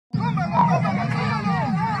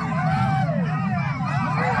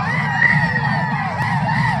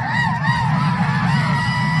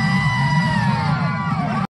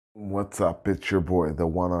What's up? It's your boy, the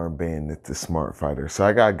Armed Bandit, the Smart Fighter. So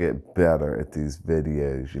I gotta get better at these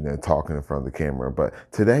videos, talking in front of the camera. But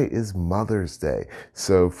today is Mother's Day,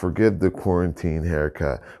 so forgive the quarantine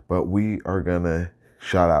haircut, but we are gonna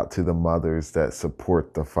shout out to the mothers that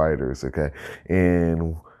support the fighters, okay?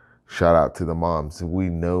 And shout out to the moms. We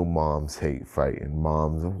know moms hate fighting.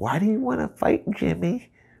 Moms, why do you want to fight,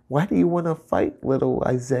 Jimmy? Why do you want to fight, little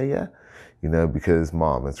Isaiah? Because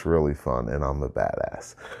mom, it's really fun and I'm a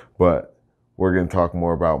badass. But we're going to talk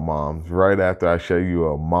more about moms right after I show you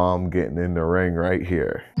a mom getting in the ring right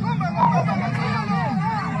here.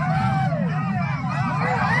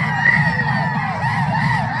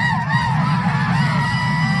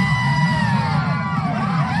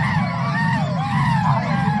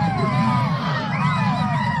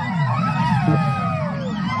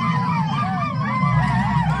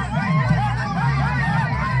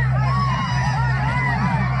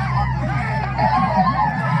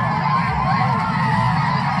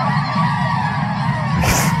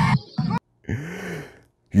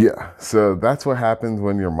 Yeah, so that's what happens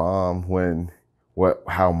when your mom,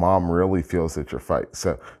 how mom really feels at your fight.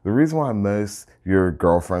 So the reason why most your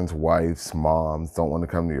girlfriend's wife's moms don't want to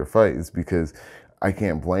come to your fight is because I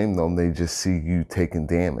can't blame them. They just see you taking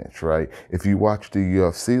damage, right? If you watched the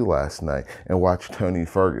UFC last night and watched Tony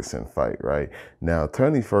Ferguson fight, right? Now,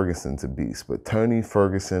 Tony Ferguson's a beast, but Tony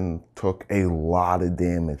Ferguson took a lot of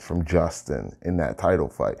damage from Justin in that title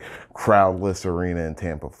fight. Crowdless arena in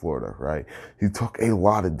Tampa, Florida, right? He took a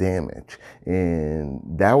lot of damage, and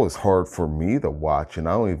that was hard for me to watch, and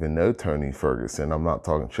I don't even know Tony Ferguson. I'm not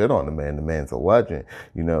talking shit on the man. The man's a legend,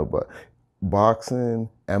 but boxing,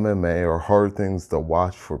 MMA are hard things to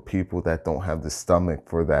watch for people that don't have the stomach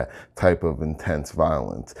for that type of intense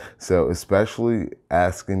violence. So especially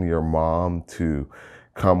asking your mom to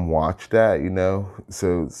come watch that,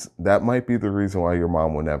 so that might be the reason why your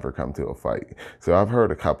mom will never come to a fight. So I've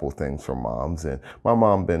heard a couple things from moms, and my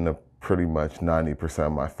mom been to pretty much 90%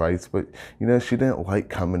 of my fights, but she didn't like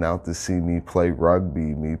coming out to see me play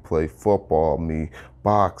rugby, me play football, me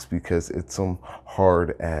box, because it's some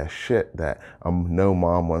hard ass shit that no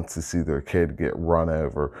mom wants to see their kid get run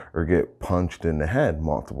over or get punched in the head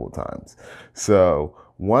multiple times. So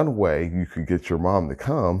one way you could get your mom to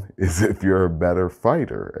come is if you're a better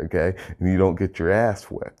fighter, okay, and you don't get your ass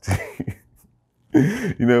whipped.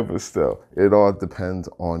 But still, it all depends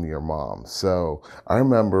on your mom. So I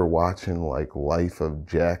remember watching like Life of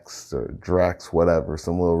Jax or Drax, whatever,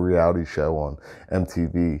 some little reality show on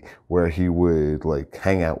MTV where he would like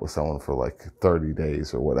hang out with someone for like 30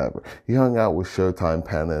 days or whatever. He hung out with Showtime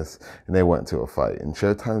Pennis and they went to a fight. And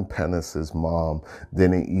Showtime Pennis's mom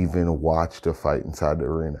didn't even watch the fight inside the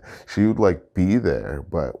arena. She would like be there,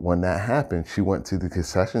 but when that happened, she went to the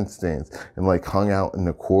concession stands and like hung out in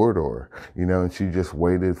the corridor, and she just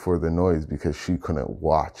waited for the noise because she couldn't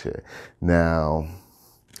watch it. Now,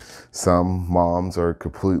 some moms are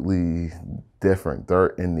completely different. They're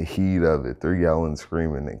in the heat of it. They're yelling,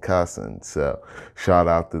 screaming, and cussing. So shout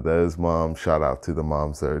out to those moms. Shout out to the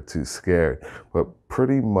moms that are too scared. But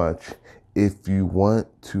pretty much, if you want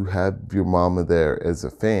to have your mama there as a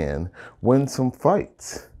fan, win some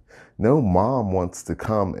fights. No mom wants to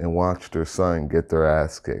come and watch their son get their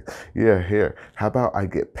ass kicked. Yeah, here. How about I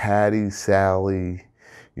get Patty, Sally,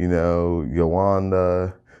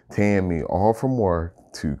 Yolanda, Tammy, all from work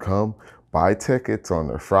to come buy tickets on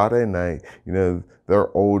their Friday night.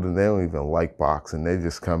 They're old and they don't even like boxing. They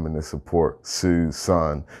just come in to support Sue's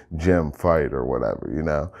son, Jim, fight or whatever,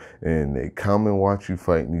 And they come and watch you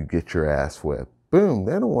fight and you get your ass whipped. Boom,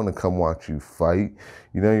 they don't want to come watch you fight.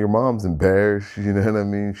 Your mom's embarrassed, you know what I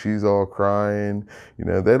mean? She's all crying.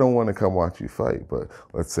 They don't want to come watch you fight. But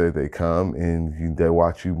let's say they come and they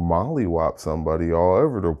watch you mollywop somebody all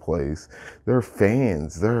over the place. They're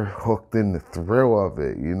fans. They're hooked in the thrill of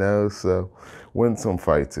it, So win some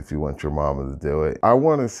fights if you want your mama to do it. I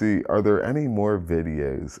want to see, are there any more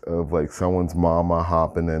videos of like someone's mama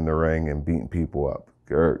hopping in the ring and beating people up?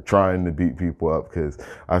 Or trying to beat people up, because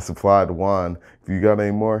I supplied one. If you got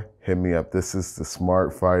any more, hit me up. This is the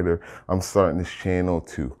Smart Fighter. I'm starting this channel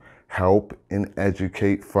to help and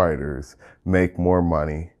educate fighters make more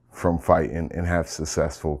money from fighting and have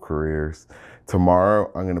successful careers.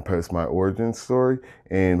 Tomorrow, I'm going to post my origin story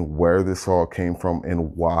and where this all came from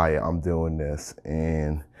and why I'm doing this.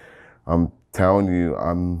 And I'm telling you,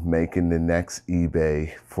 I'm making the next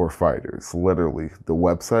eBay for fighters. Literally, the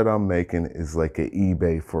website I'm making is like an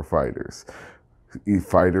eBay for fighters.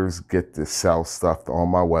 fighters get to sell stuff on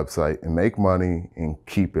my website and make money and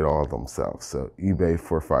keep it all themselves. So eBay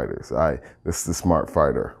for fighters. This is the Smart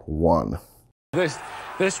Fighter 1.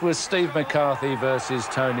 This was Steve McCarthy versus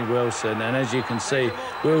Tony Wilson, and as you can see,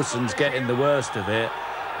 Wilson's getting the worst of it,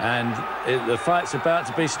 and the fight's about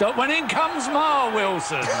to be stopped when in comes Ma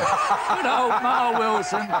Wilson. Good old Ma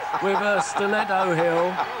Wilson with her stiletto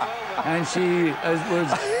heel, and she was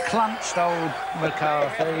clutched old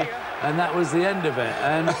McCarthy, and that was the end of it.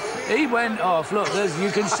 And he went off. Look, you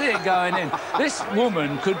can see it going in. This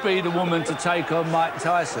woman could be the woman to take on Mike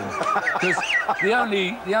Tyson, because the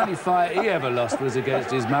only fight he ever lost was against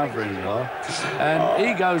his mother-in-law, and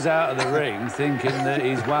he goes out of the ring thinking that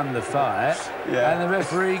he's won the fight, and the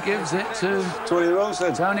referee gives it to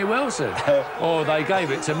Tony Wilson. Or they gave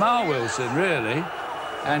it to Ma Wilson, really.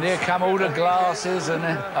 And here come all the glasses and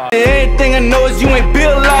Everything I know is you ain't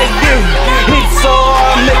built like this. Hit so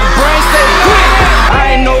hard, make the brain stay quick.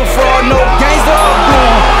 I ain't no fraud, no gangster or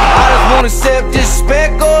goon. I just wanna accept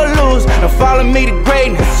disrespect or lose. Now follow me to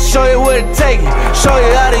greatness, show you what it takes. Show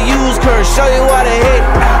you how to use curse, show you how to hit.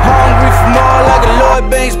 Hungry for more like a Lloyd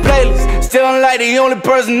Banks playlist. Still like the only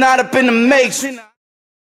person not up in the matrix.